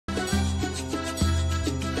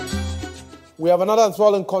We have another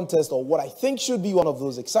enthralling contest, or what I think should be one of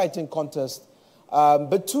those exciting contests,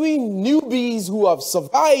 between newbies who have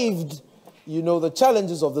survived, you know, the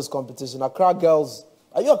challenges of this competition. Accra girls.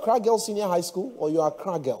 Are you Accra Girls Senior High School, or you are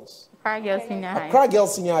Accra Girls? Accra Girls Senior High. Accra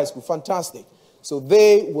Girls Senior High School. Fantastic. So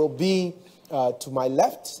they will be to my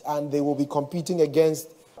left, and they will be competing against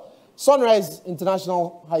Sonrise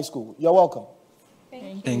International High School. You're welcome.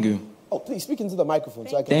 Thank you. Oh, please speak into the microphone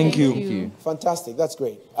so I can. Thank you. Fantastic. That's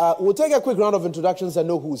great. We'll take a quick round of introductions and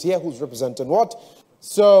know who's here, who's representing what.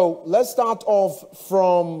 So let's start off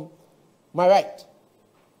from my right.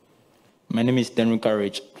 My name is Denrick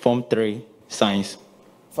Courage, Form 3, Science.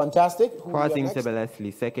 Fantastic. Passing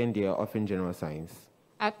Leslie, second year, offering general science.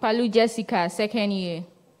 Akpalu Jessica, second year.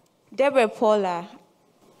 Deborah Paula,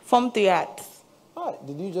 Form 3 Arts. Ah,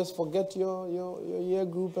 did you just forget your year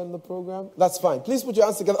group and the program? That's fine. Please put your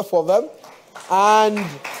hands together for them. And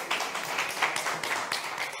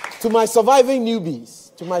to my surviving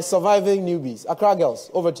newbies, Accra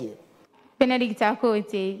Girls, over to you. Benedict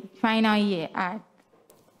Akote, final year art.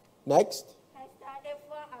 Next.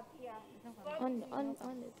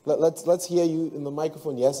 Let's hear you in the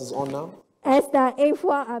microphone. Yes, it's on now. Esther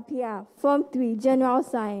A4 Apia, Form 3, General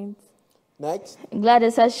Science. Next.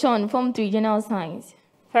 Gladys Ashon, Form 3, General Science.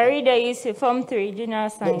 Farida Yusuf, Form 3, General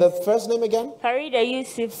Science. The first name again? Farida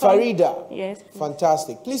Yusuf. Farida. Yes.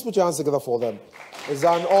 Fantastic. Please put your hands together for them. It's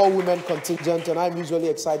an all-women contingent, and I'm usually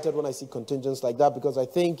excited when I see contingents like that because I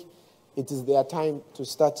think it is their time to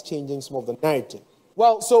start changing some of the narrative.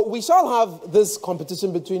 Well, so we shall have this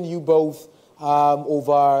competition between you both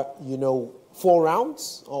over, 4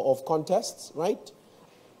 rounds of contests, right?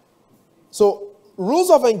 So,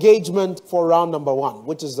 rules of engagement for round number 1,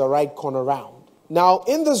 which is the right corner round. Now,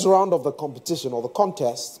 in this round of the competition or the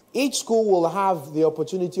contest, each school will have the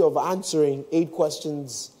opportunity of answering 8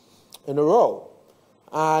 questions in a row.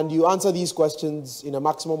 And you answer these questions in a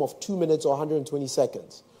maximum of 2 minutes or 120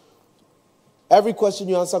 seconds. Every question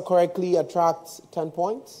you answer correctly attracts 10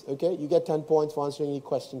 points, okay? You get 10 points for answering any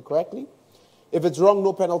question correctly. If it's wrong,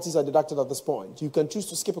 no penalties are deducted at this point. You can choose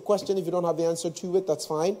to skip a question if you don't have the answer to it, that's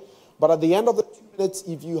fine. But at the end of the 2 minutes,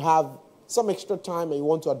 if you have some extra time and you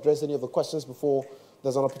want to address any of the questions before,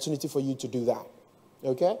 there's an opportunity for you to do that,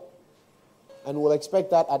 okay? And we'll expect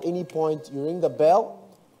that at any point you ring the bell,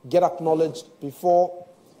 get acknowledged before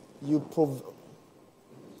you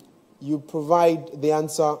provide the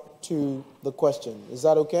answer to the question. Is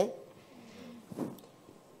that okay?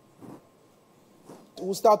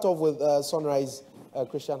 We'll start off with Sonrise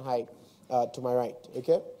Christian High to my right,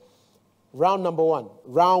 okay? Round number 1.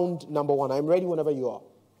 I'm ready whenever you are,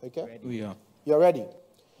 okay? Ready. We are. You're ready?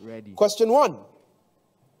 Ready. Question 1.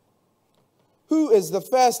 Who is the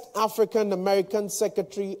first African American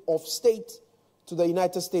Secretary of State to the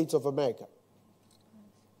United States of America?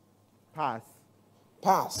 Pass.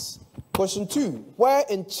 Pass. Question 2. Where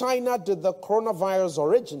in China did the coronavirus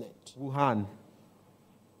originate? Wuhan.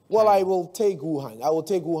 Well, I will take Wuhan. I will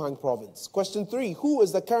take Wuhan province. Question 3. Who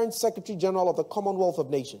is the current Secretary General of the Commonwealth of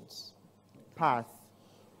Nations? Pass.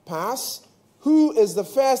 Pass. Who is the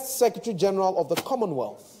first Secretary General of the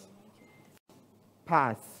Commonwealth?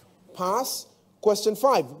 Pass. Pass. Question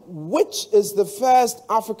 5. Which is the first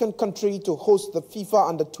African country to host the FIFA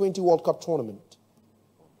Under-20 World Cup tournament?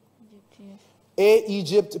 A,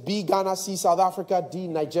 Egypt, B, Ghana, C, South Africa, D,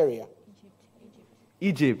 Nigeria.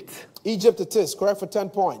 Egypt. Egypt it is, correct for 10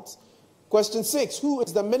 points. Question 6. Who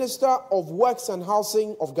is the Minister of Works and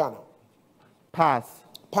Housing of Ghana? Pass.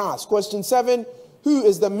 Pass. Question 7. Who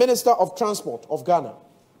is the Minister of Transport of Ghana?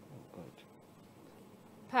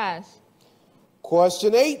 Pass.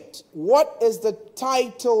 Question 8. What is the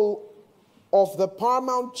title of the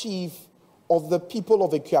paramount chief of the people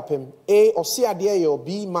of Ekuapem? A, Osiadeyo,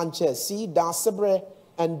 B, Manche, C, Dasebre,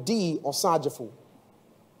 and D, Osajefo.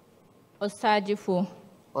 Osajefo.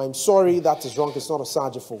 I'm sorry, that is wrong. It's not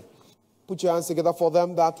Osajefo. Put your hands together for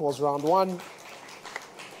them. That was round 1.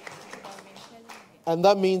 And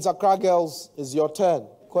that means, Accra Girls, is your turn.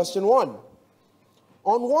 Question 1.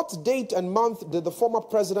 On what date and month did the former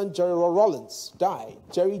President Jerry Rawlings die?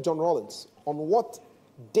 Jerry John Rawlings. On what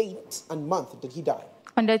date and month did he die?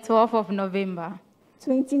 On the 12th of November.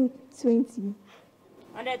 2020.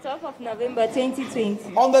 On the 12th of November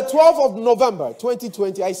 2020. On the 12th of November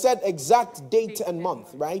 2020. I said exact date and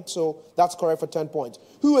month, right? So that's correct for 10 points.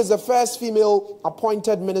 Who is the first female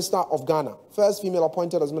appointed minister of Ghana? First female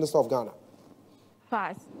appointed as minister of Ghana?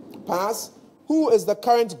 Pass. Pass. Who is the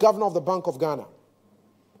current governor of the Bank of Ghana?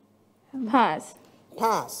 Pass.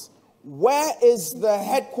 Pass. Where is the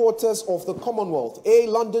headquarters of the Commonwealth? A,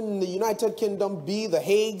 London in the United Kingdom. B, The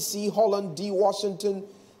Hague. C, Holland. D, Washington.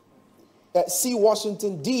 C,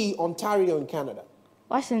 Washington. D, Ontario in Canada.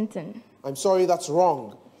 Washington. I'm sorry, that's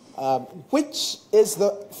wrong. Which is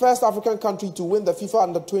the first African country to win the FIFA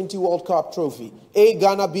Under-20 World Cup trophy? A,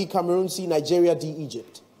 Ghana. B, Cameroon. C, Nigeria. D,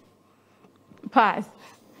 Egypt. Pass.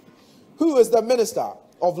 Who is the Minister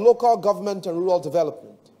of Local Government and Rural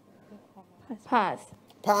Development? Pass.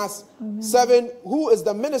 Pass. 7, who is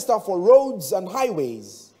the Minister for Roads and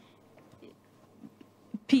Highways?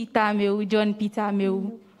 Peter Meu, John Peter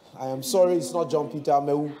Meu. I am sorry, it's not John Peter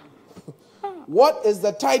Meu. What is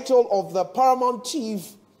the title of the paramount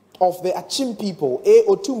chief of the Achim people? A,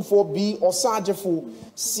 Otumfo. B, Osajefo.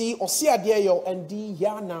 C, Osiadeyo. And D,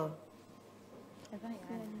 Yana.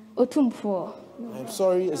 Otumfo. I'm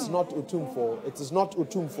sorry, it's not Otumfo. It is not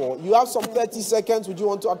Otumfo. You have some 30 seconds. Would you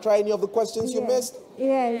want to try any of the questions you missed?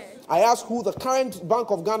 Yes. I asked who the current Bank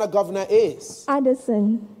of Ghana governor is.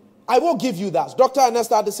 Addison. I will give you that. Dr.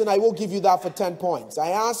 Ernest Addison, I will give you that for 10 points. I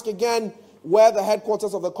ask again where the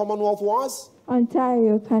headquarters of the Commonwealth was.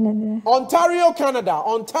 Ontario, Canada. Ontario, Canada.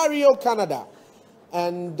 Ontario, Canada.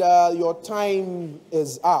 And your time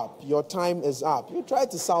is up. Your time is up. You try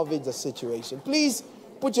to salvage the situation. Please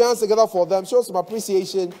put your hands together for them. Show some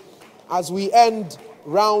appreciation as we end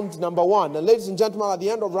round number 1. And ladies and gentlemen, at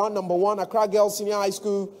the end of round number 1, Accra Girls Senior High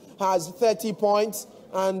School has 30 points.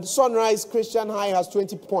 And Sonrise Christian High has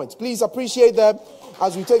 20 points. Please appreciate them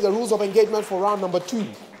as we take the rules of engagement for round number 2.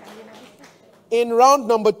 In round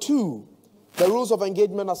number 2, the rules of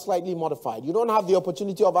engagement are slightly modified. You don't have the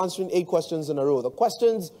opportunity of answering 8 questions in a row. The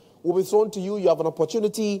questions will be thrown to you. You have an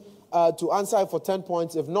opportunity to answer for 10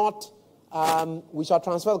 points. If not, we shall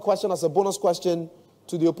transfer the question as a bonus question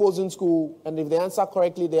to the opposing school. And if they answer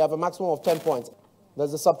correctly, they have a maximum of 10 points.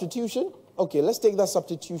 There's a substitution. Okay, let's take that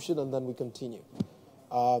substitution and then we continue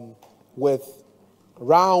with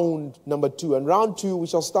round number 2. And round 2, we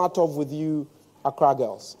shall start off with you, Accra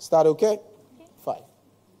Girls. Start okay? Fine.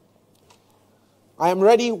 I am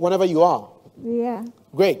ready whenever you are. Yeah.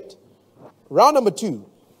 Great. Round number 2.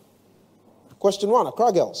 Question 1,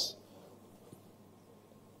 Accra Girls.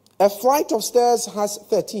 A flight of stairs has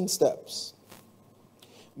 13 steps.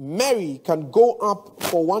 Mary can go up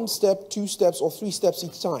for 1 step, 2 steps, or 3 steps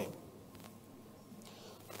each time.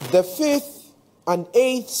 The 5th and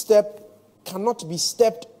 8th step cannot be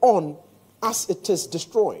stepped on as it is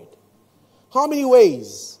destroyed. How many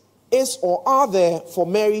ways is or are there for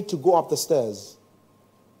Mary to go up the stairs?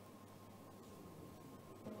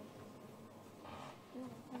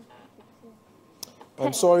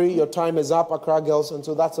 I'm sorry, your time is up, Accra Girls, and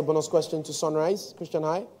so that's a bonus question to Sonrise Christian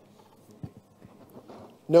High.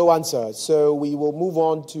 No answer. So we will move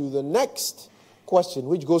on to the next question,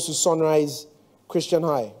 which goes to Sonrise Christian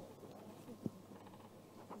High.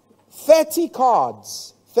 30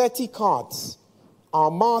 cards are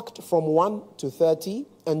marked from 1 to 30,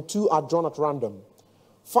 and 2 are drawn at random.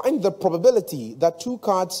 Find the probability that 2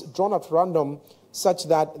 cards drawn at random such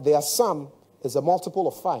that their sum is a multiple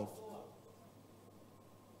of 5.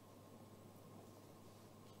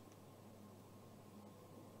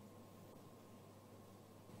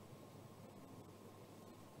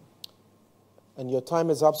 And your time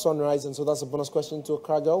is up, Sonrise, and so that's a bonus question to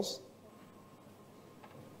Accra Girls.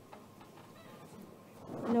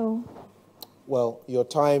 No. Well, your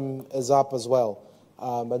time is up as well.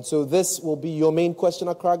 And so this will be your main question,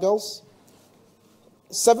 Accra Girls.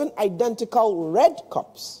 7 identical red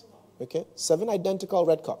cups. Okay? 7 identical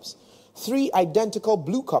red cups. 3 identical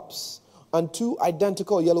blue cups. And 2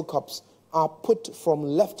 identical yellow cups are put from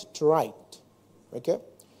left to right. Okay?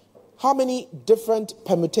 How many different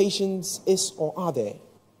permutations is or are there?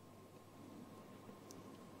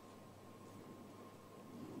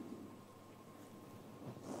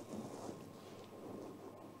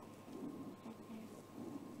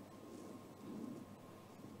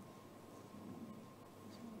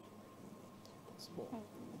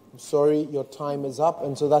 I'm sorry, your time is up,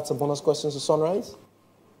 and so that's a bonus question to Sonrise.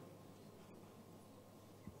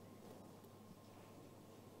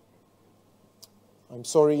 I'm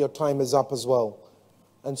sorry, your time is up as well.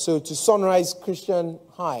 And so to Sonrise Christian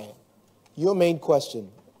High, your main question.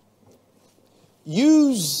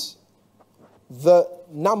 Use the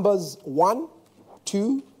numbers 1,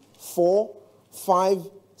 2, 4, 5,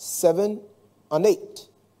 7, and 8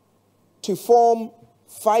 to form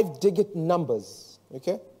 5-digit numbers.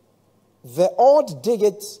 Okay? The odd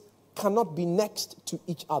digits cannot be next to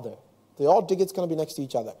each other. The odd digits cannot be next to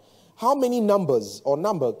each other. How many numbers or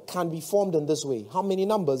number can be formed in this way? How many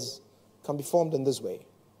numbers can be formed in this way?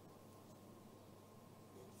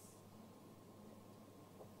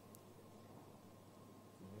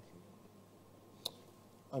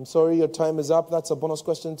 I'm sorry, your time is up. That's a bonus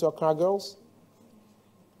question to Accra Girls.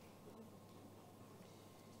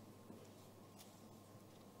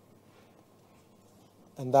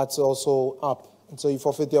 And that's also up. And so you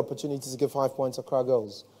forfeit the opportunity to give 5 points, Accra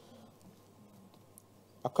Girls.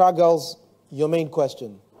 Accra Girls, your main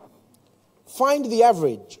question. Find the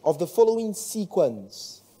average of the following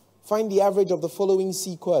sequence. Find the average of the following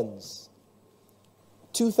sequence.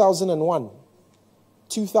 2001,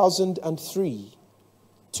 2003,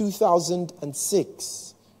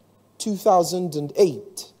 2006,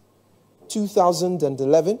 2008,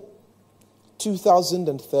 2011,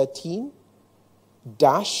 2013,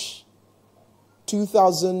 dash,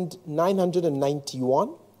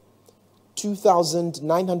 2991,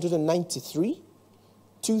 2993,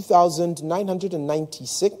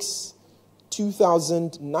 2996,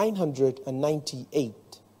 2998.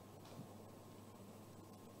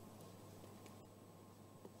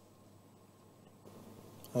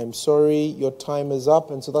 I'm sorry, your time is up,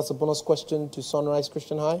 and so that's a bonus question to Sonrise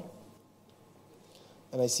Christian High.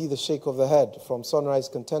 And I see the shake of the head from Sonrise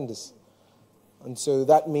contenders. And so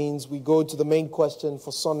that means we go to the main question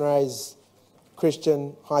for Sonrise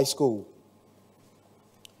Christian High School.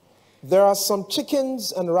 There are some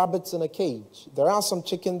chickens and rabbits in a cage. There are some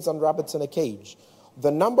chickens and rabbits in a cage. The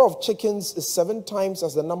number of chickens is 7 times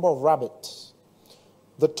as the number of rabbits.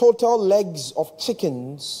 The total legs of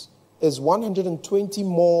chickens is 120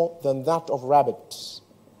 more than that of rabbits.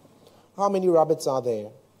 How many rabbits are there?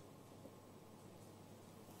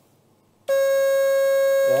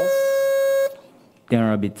 Yes? 10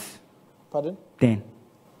 rabbits. Pardon? 10.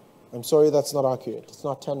 I'm sorry, that's not accurate. It's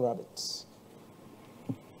not 10 rabbits.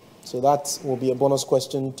 So that will be a bonus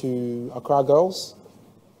question to Accra Girls.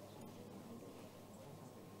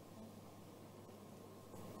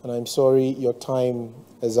 And I'm sorry, your time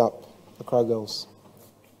is up, Accra Girls.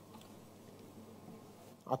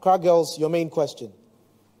 Accra Girls, your main question.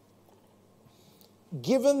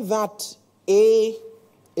 Given that A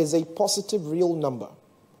is a positive real number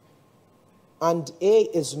and A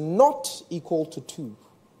is not equal to 2,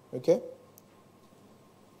 okay?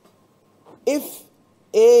 If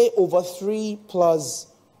A over 3 plus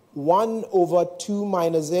 1 over 2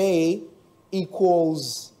 minus A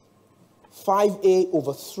equals 5A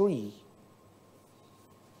over 3,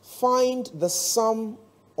 find the sum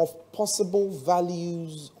of possible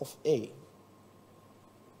values of A.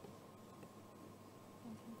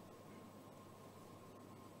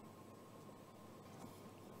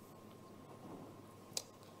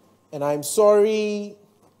 And I'm sorry,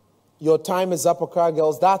 your time is up, Accra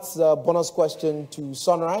Girls. That's a bonus question to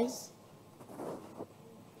Sonrise.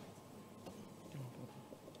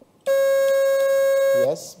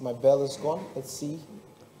 Yes, my bell is gone. Let's see.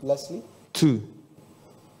 Leslie? 2.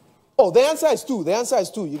 Oh, the answer is 2. The answer is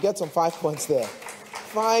 2. You get some 5 points there.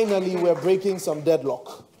 Finally, we're breaking some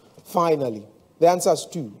deadlock. Finally. The answer is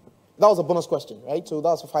 2. That was a bonus question, right? So that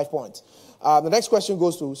was for 5 points. The next question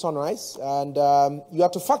goes to Sonrise, and you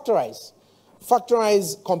have to factorize.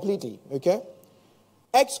 Factorize completely, okay?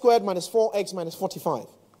 X squared minus 4x minus 45.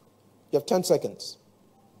 You have 10 seconds.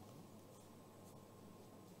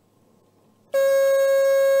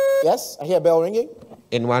 Yes, I hear a bell ringing.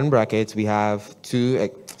 In one bracket, we have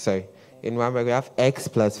in one bracket, we have x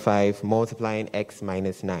plus 5 multiplying x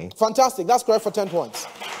minus 9. Fantastic. That's correct for 10 points.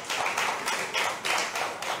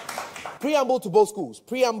 Preamble to both schools.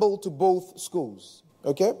 Preamble to both schools.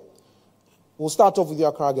 Okay? We'll start off with your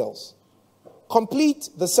Accra Girls. Complete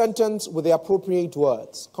the sentence with the appropriate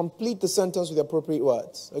words. Complete the sentence with the appropriate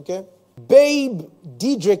words. Okay? Babe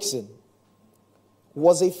Diedrichsen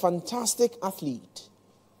was a fantastic athlete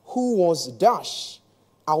who was dash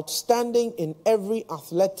outstanding in every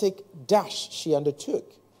athletic dash she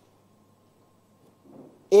undertook.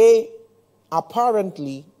 A,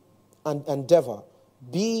 apparently and endeavor.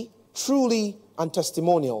 B, truly and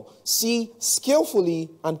testimonial. C, skillfully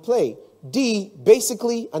and play. D,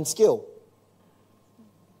 basically and skill.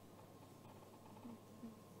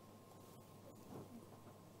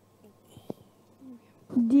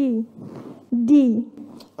 D. D.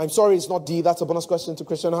 I'm sorry, it's not D. That's a bonus question to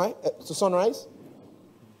Christian High, to Sonrise.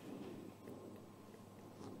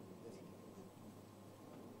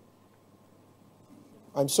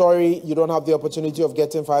 I'm sorry, you don't have the opportunity of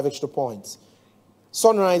getting 5 extra points.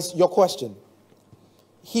 Sonrise, your question.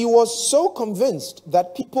 He was so convinced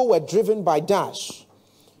that people were driven by dash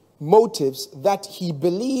motives that he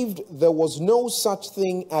believed there was no such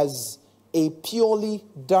thing as a purely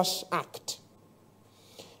dash act.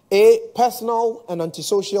 A, personal and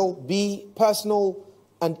antisocial. B, personal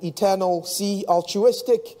and eternal. C,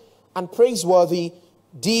 altruistic and praiseworthy.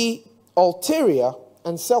 D, ulterior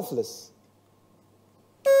and selfless.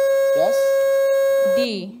 Yes?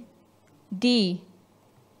 D. D.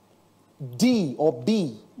 D or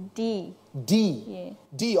B? D. D. Yeah.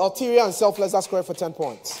 D, ulterior and selfless. That's correct for 10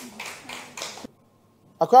 points.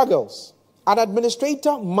 Accra girls, an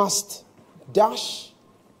administrator must dash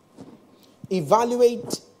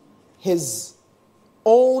evaluate his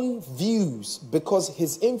own views because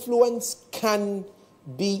his influence can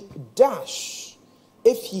be dash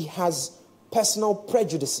if he has personal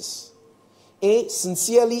prejudices. A,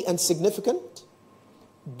 sincerely and significant.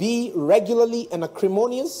 B, regularly and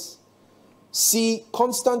acrimonious. C,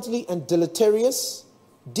 constantly and deleterious.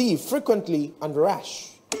 D, frequently and rash.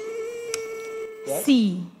 Yes?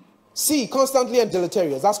 C. Constantly and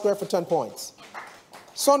deleterious. That's correct for 10 points.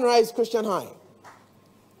 Sonrise Christian High.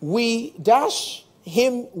 We dash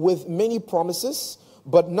him with many promises,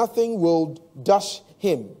 but nothing will dash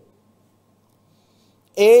him.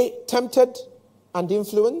 A, tempted and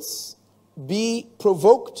influenced. B,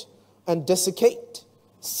 provoked and desiccate.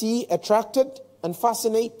 C, attracted and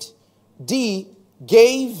fascinate. D,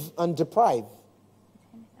 gave and deprive.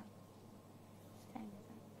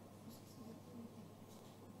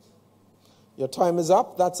 Your time is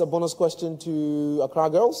up. That's a bonus question to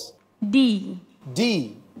Accra girls. D.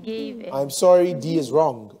 D. Gave it. I'm sorry, D is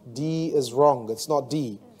wrong. D is wrong. It's not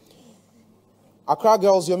D. Accra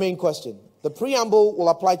girls, your main question. The preamble will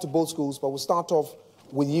apply to both schools, but we'll start off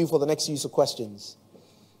with you for the next use of questions.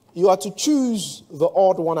 You are to choose the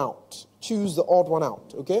odd one out. Choose the odd one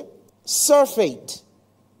out, okay? Surfeit,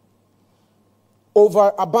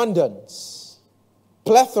 overabundance,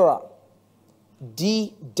 plethora,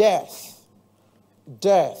 D, death,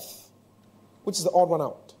 death. Which is the odd one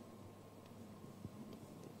out?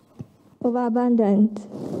 Overabundant.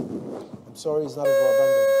 I'm sorry, it's not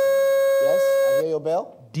overabundance. Yes, I hear your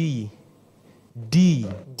bell. D. D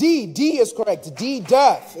is correct. D,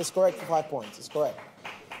 death is correct for 5 points. It's correct.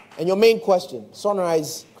 And your main question,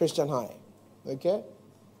 Sonrise Christian High. Okay?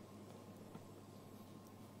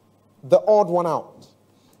 The odd one out.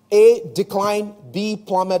 A, decline. B,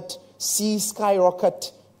 plummet. C,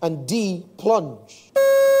 skyrocket. And D, plunge.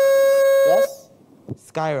 Yes?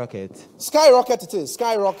 Skyrocket. Skyrocket it is.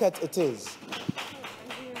 Skyrocket it is.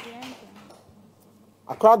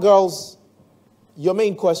 Accra girls, your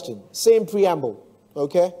main question. Same preamble.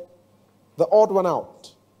 Okay? The odd one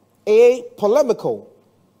out. A, polemical.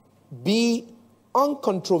 B,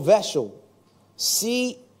 uncontroversial.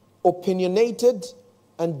 C, opinionated.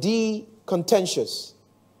 And D, contentious.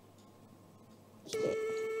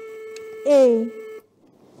 A.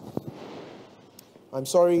 I'm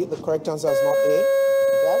sorry, the correct answer is not A.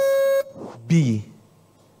 Yes? B.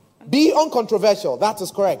 B, uncontroversial. That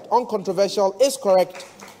is correct. Uncontroversial is correct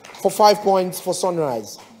for 5 points for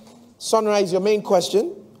Sonrise. Sonrise, your main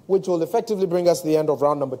question, which will effectively bring us to the end of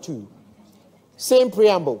round number 2. Same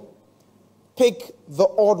preamble. Pick the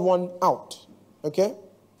odd one out. Okay?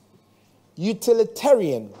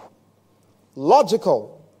 Utilitarian,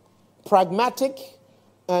 logical, pragmatic,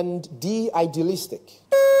 and D, idealistic.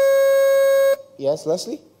 Yes,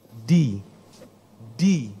 Leslie? D.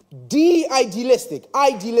 D, idealistic.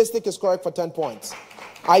 Idealistic is correct for 10 points.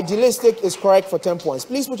 Idealistic is correct for 10 points.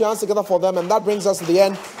 Please put your hands together for them, and that brings us to the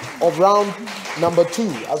end of round number 2.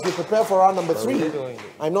 As we prepare for round number 3,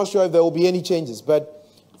 I'm not sure if there will be any changes, but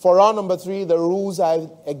for round number 3, the rules are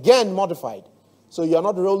again modified. So you're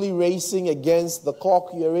not really racing against the clock,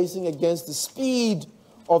 you're racing against the speed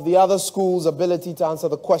of the other school's ability to answer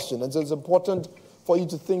the question. And so it's important for you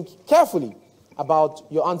to think carefully about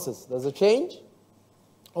your answers. There's a change?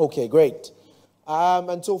 Okay, great.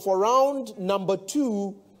 And so for round number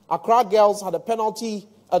 2, Accra girls had a penalty,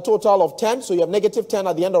 a total of 10. So you have negative 10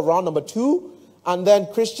 at the end of round number 2. And then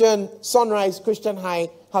Sonrise Christian High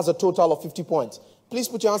has a total of 50 points. Please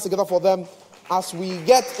put your hands together for them as we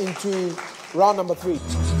get into round number 3.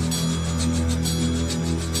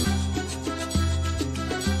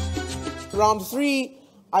 Round 3,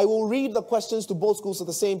 I will read the questions to both schools at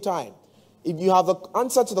the same time. If you have the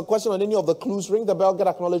answer to the question on any of the clues, ring the bell, get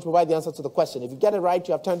acknowledged, provide the answer to the question. If you get it right,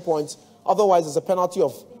 you have 10 points. Otherwise, there's a penalty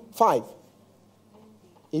of 5.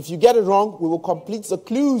 If you get it wrong, we will complete the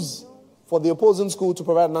clues for the opposing school to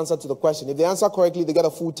provide an answer to the question. If they answer correctly, they get a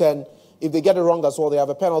full 10. If they get it wrong as well, they have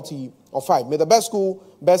a penalty of 5. May the best school,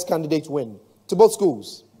 best candidate win. To both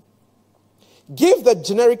schools. Give the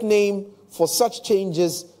generic name for such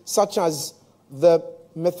changes, such as the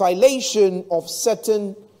methylation of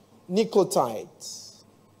certain nucleotides.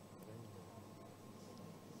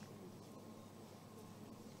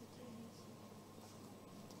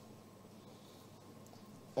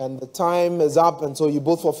 And the time is up, and so you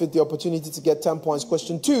both forfeit the opportunity to get 10 points.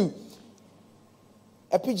 Question 2.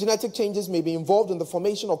 Epigenetic changes may be involved in the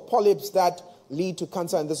formation of polyps that lead to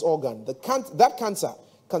cancer in this organ. That cancer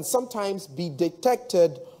can sometimes be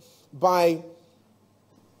detected by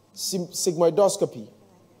sigmoidoscopy?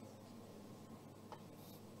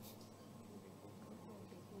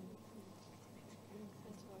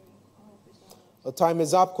 The time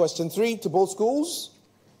is up. Question 3 to both schools.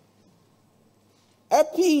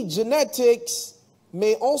 Epigenetics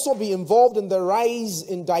may also be involved in the rise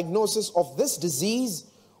in diagnosis of this disease,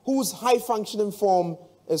 whose high-functioning form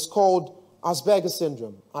is called Asperger's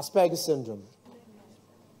syndrome. Asperger's syndrome.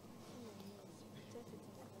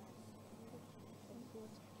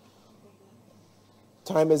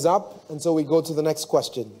 Time is up, and so we go to the next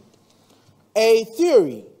question. A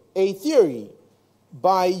theory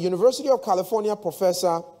by University of California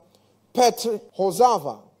professor Petr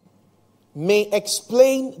Hozava may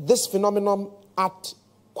explain this phenomenon at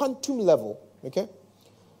quantum level. Okay?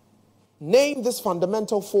 Name this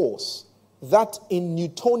fundamental force that in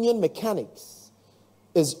Newtonian mechanics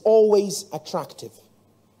is always attractive.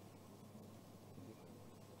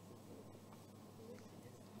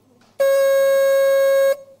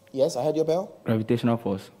 Yes, I heard your bell. Gravitational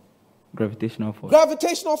force. Gravitational force.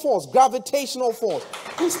 Gravitational force. Gravitational force.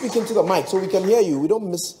 Please speak into the mic so we can hear you. We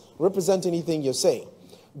don't misrepresent anything you're saying.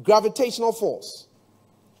 Gravitational force.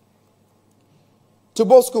 To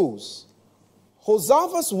both schools.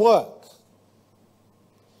 Hozava's work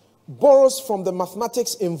borrows from the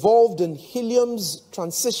mathematics involved in helium's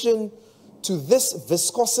transition to this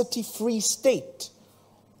viscosity-free state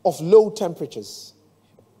of low temperatures.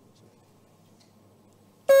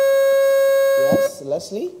 Yes,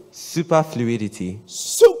 Leslie? Superfluidity.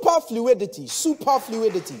 Superfluidity.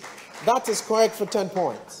 Superfluidity. That is correct for 10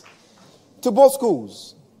 points. To both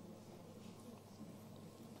schools.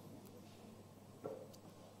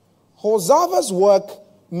 Hozava's work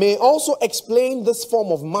may also explain this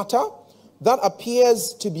form of matter that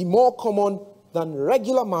appears to be more common than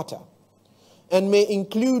regular matter and may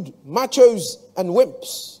include machos and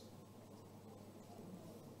wimps.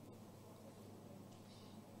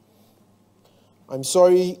 I'm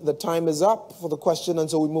sorry, the time is up for the question, and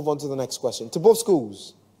so we move on to the next question. To both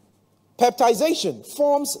schools. Peptization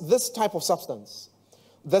forms this type of substance.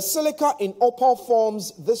 The silica in opal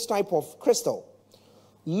forms this type of crystal.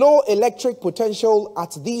 Low electric potential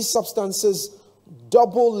at these substances,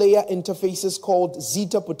 double layer interfaces called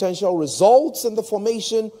zeta potential, results in the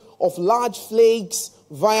formation of large flakes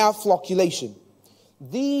via flocculation.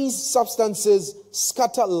 These substances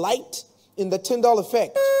scatter light in the Tyndall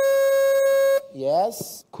effect.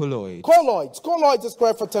 Yes? Colloids. Colloids. Colloids is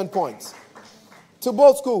correct for 10 points. To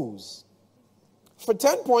both schools. For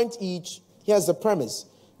 10 points each, here's the premise.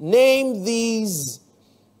 Name these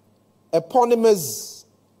eponymous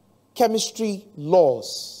chemistry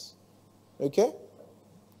laws. Okay?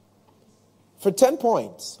 For 10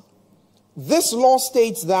 points. This law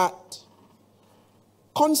states that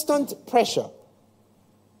constant pressure,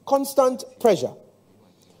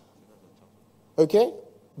 okay?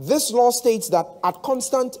 This law states that at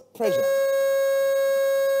constant pressure.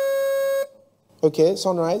 Okay,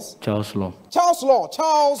 Sonrise. Charles' law. Charles' law.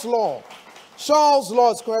 Charles' law. Charles'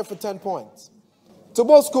 law is correct for 10 points. To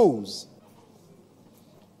both schools.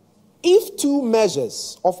 If two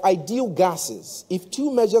measures of ideal gases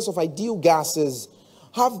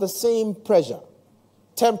have the same pressure,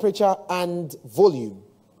 temperature, and volume,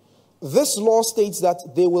 this law states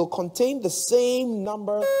that they will contain the same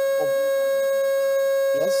number of...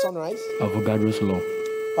 Yes, Sonrise? Avogadro's law.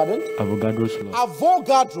 Pardon? Avogadro's law.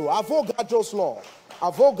 Avogadro's law.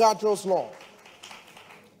 Avogadro's law.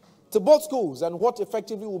 To both schools, and what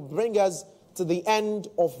effectively will bring us to the end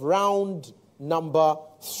of round number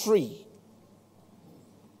 3.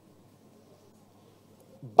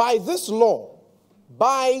 By this law,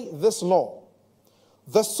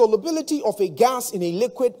 the solubility of a gas in a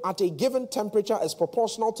liquid at a given temperature is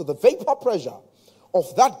proportional to the vapor pressure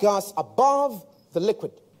of that gas above the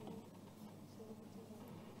liquid.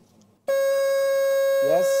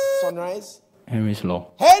 Yes, Sonrise? Henry's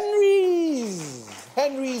law. Henry's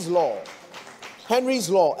law. Henry's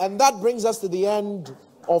law. And that brings us to the end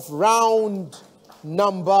of round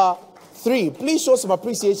number 3. Please show some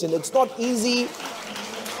appreciation. It's not easy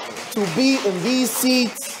to be in these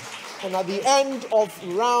seats. And at the end of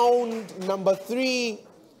round number 3,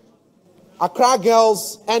 Accra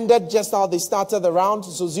girls ended just how they started the round,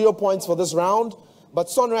 so 0 points for this round. But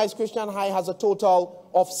Sonrise Christian High has a total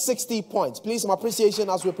of 60 points. Please, some appreciation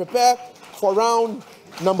as we prepare for round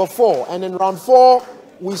number 4. And in round 4,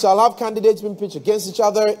 we shall have candidates being pitched against each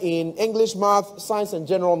other in English, math, science, and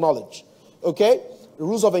general knowledge. Okay? The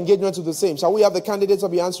rules of engagement are the same. Shall we have the candidates will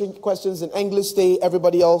be answering questions in English? Stay.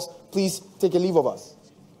 Everybody else, please take a leave of us.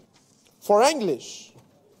 For English,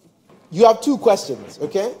 you have 2 questions,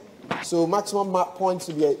 okay? So maximum points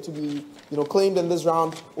to be claimed in this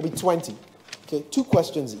round will be 20. Okay, 2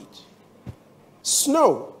 questions each.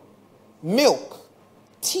 Snow, milk,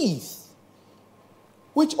 teeth.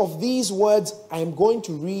 Which of these words I am going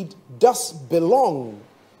to read does belong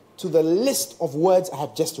to the list of words I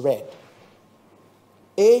have just read?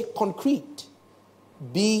 A, concrete.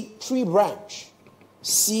 B, tree branch.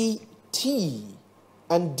 C, tea.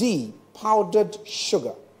 And D, powdered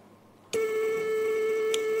sugar.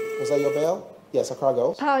 Was that your bell? Yes, Accra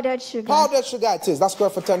girls. Powdered sugar. Powdered sugar it is. That's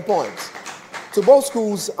correct for 10 points. To both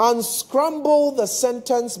schools, unscramble the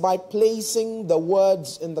sentence by placing the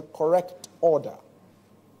words in the correct order.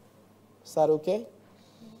 Is that okay?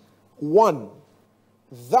 1,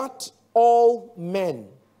 that all men.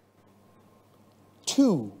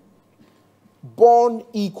 2, born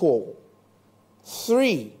equal.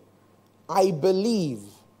 3, I believe.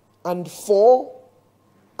 And 4,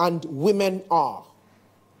 and women are.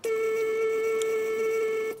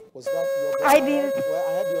 Was that your bell? I believe. I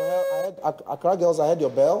had Accra girls, I had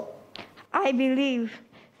your bell. I believe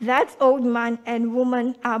that old man and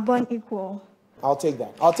woman are born equal. I'll take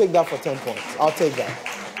that. I'll take that for 10 points. I'll take that.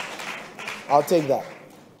 I'll take that.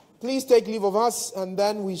 Please take leave of us, and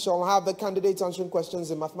then we shall have the candidates answering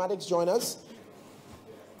questions in mathematics join us.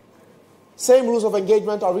 Same rules of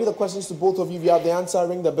engagement. I'll read the questions to both of you. If you have the answer,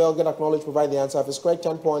 ring the bell, get acknowledged, provide the answer. If it's correct,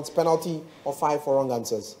 10 points, penalty, or 5 for wrong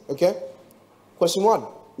answers. Okay? Question 1.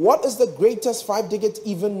 What is the greatest 5-digit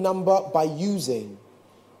even number by using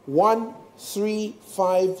 1, 3,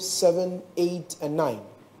 5, 7, 8, and 9?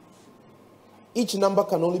 Each number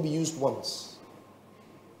can only be used once.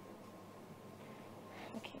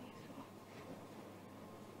 Okay.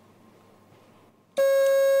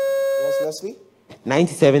 Yes, Leslie?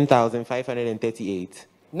 97,538.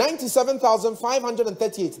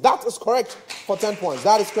 97,538. That is correct for 10 points.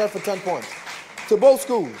 That is correct for 10 points. To both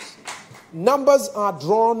schools, numbers are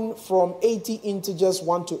drawn from 80 integers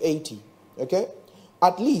 1 to 80. Okay?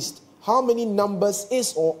 At least, how many numbers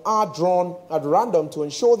is or are drawn at random to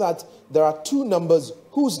ensure that there are 2 numbers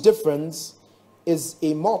whose difference is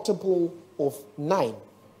a multiple of 9?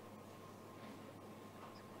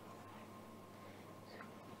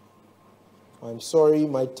 I'm sorry,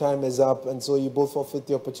 my time is up, and so you both forfeit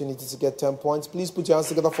the opportunity to get 10 points. Please put your hands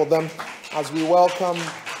together for them as we welcome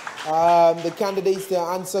the candidates to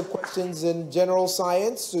answer questions in general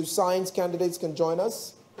science. So science candidates can join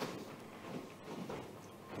us.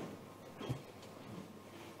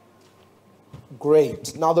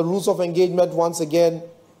 Great. Now the rules of engagement, once again,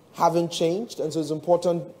 haven't changed, and so it's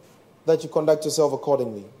important that you conduct yourself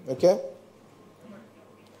accordingly. Okay?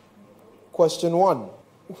 Question 1.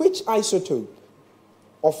 Which isotope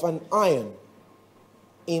of an ion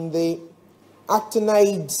in the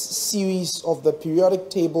actinides series of the periodic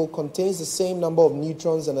table contains the same number of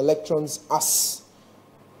neutrons and electrons as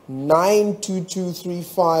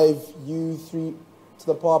 92235 U3 to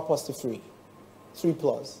the power positive 3? 3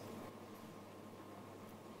 plus.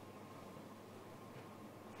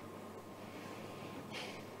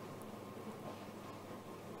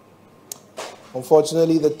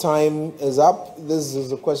 Unfortunately, the time is up. This is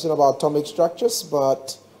a question about atomic structures,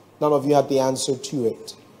 but none of you had the answer to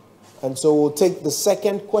it. And so we'll take the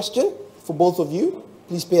second question for both of you.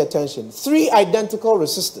 Please pay attention. 3 identical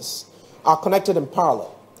resistors are connected in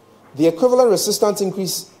parallel. The equivalent resistance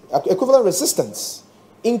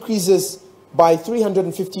increases by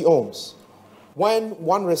 350 ohms when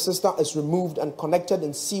one resistor is removed and connected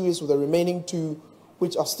in series with the remaining 2,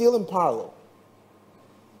 which are still in parallel.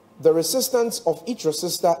 The resistance of each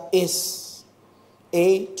resistor is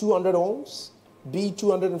A, 200 ohms, B,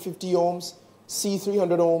 250 ohms, C,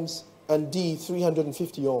 300 ohms, and D,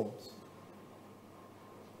 350 ohms.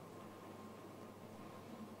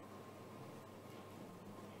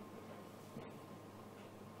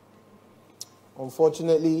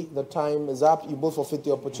 Unfortunately, the time is up. You both forfeit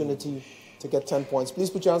the opportunity to get 10 points.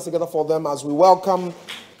 Please put your hands together for them as we welcome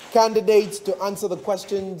candidates to answer the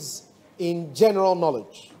questions in general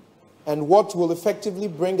knowledge, and what will effectively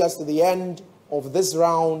bring us to the end of this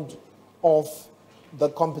round of the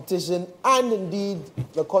competition and indeed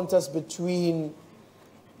the contest between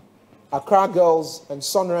Accra Girls and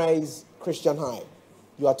Sonrise Christian High.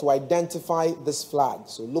 You are to identify this flag.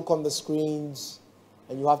 So look on the screens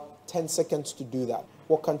and you have 10 seconds to do that.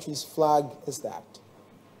 What country's flag is that?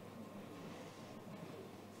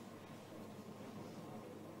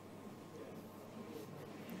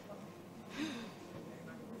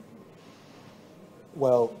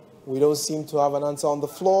 Well, we don't seem to have an answer on the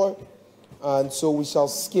floor, and so we shall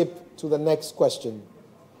skip to the next question.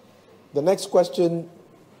 The next question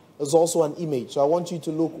there's also an image. So I want you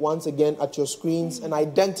to look once again at your screens and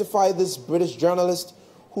identify this British journalist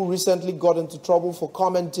who recently got into trouble for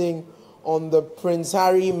commenting on the Prince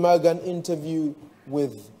Harry Meghan interview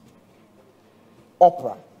with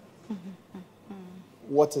Oprah.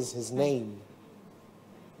 What is his name?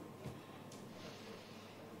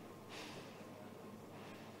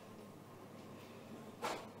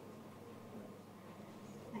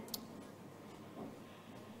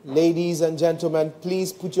 Ladies and gentlemen,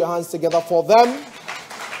 please put your hands together for them.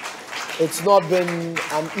 It's not been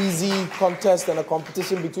an easy contest and a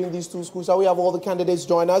competition between these two schools. Shall we have all the candidates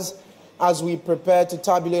join us as we prepare to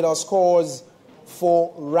tabulate our scores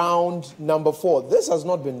for round number 4? This has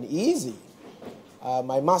not been easy,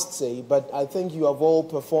 I must say, but I think you have all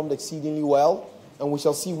performed exceedingly well, and we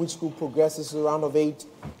shall see which school progresses to the round of 8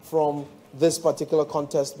 from this particular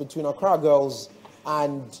contest between Accra Girls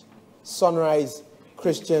and Sonrise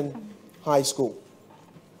Christian High School.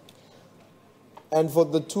 And for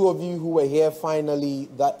the two of you who were here, finally,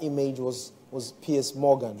 that image was Piers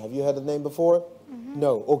Morgan. Have you heard the name before?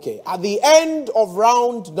 No. Okay. At the end of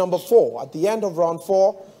round number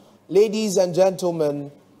 4, ladies and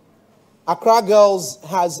gentlemen, Accra Girls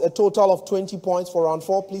has a total of 20 points for round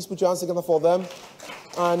 4. Please put your hands together for them.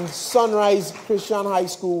 And Sonrise Christian High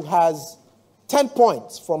School has 10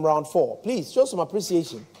 points from round 4. Please show some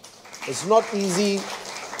appreciation. It's not easy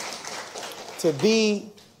to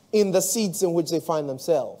be in the seats in which they find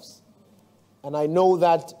themselves. And I know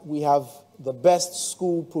that we have the best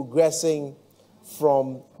school progressing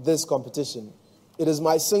from this competition. It is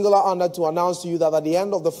my singular honor to announce to you that at the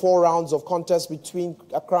end of the 4 rounds of contest between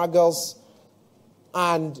Accra Girls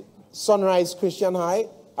and Sonrise Christian High,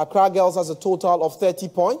 Accra Girls has a total of 30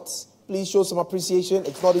 points. Please show some appreciation.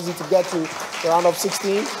 It's not easy to get to the round of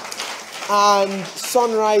 16. And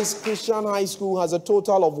Sonrise Christian High School has a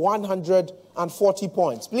total of 140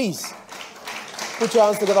 points. Please put your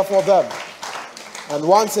hands together for them. And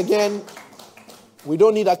once again, we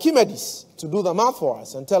don't need Archimedes to do the math for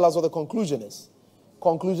us and tell us what the conclusion is.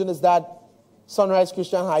 Conclusion is that Sonrise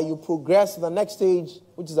Christian High, you progress to the next stage,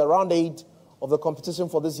 which is round 8 of the competition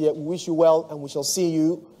for this year. We wish you well, and we shall see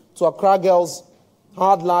you. To Accra Girls,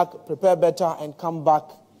 hard luck, prepare better, and come back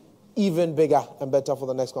even bigger and better for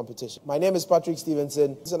the next competition. My name is Patrick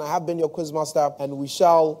Stevenson, and I have been your quizmaster, and we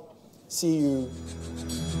shall see you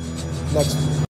next week.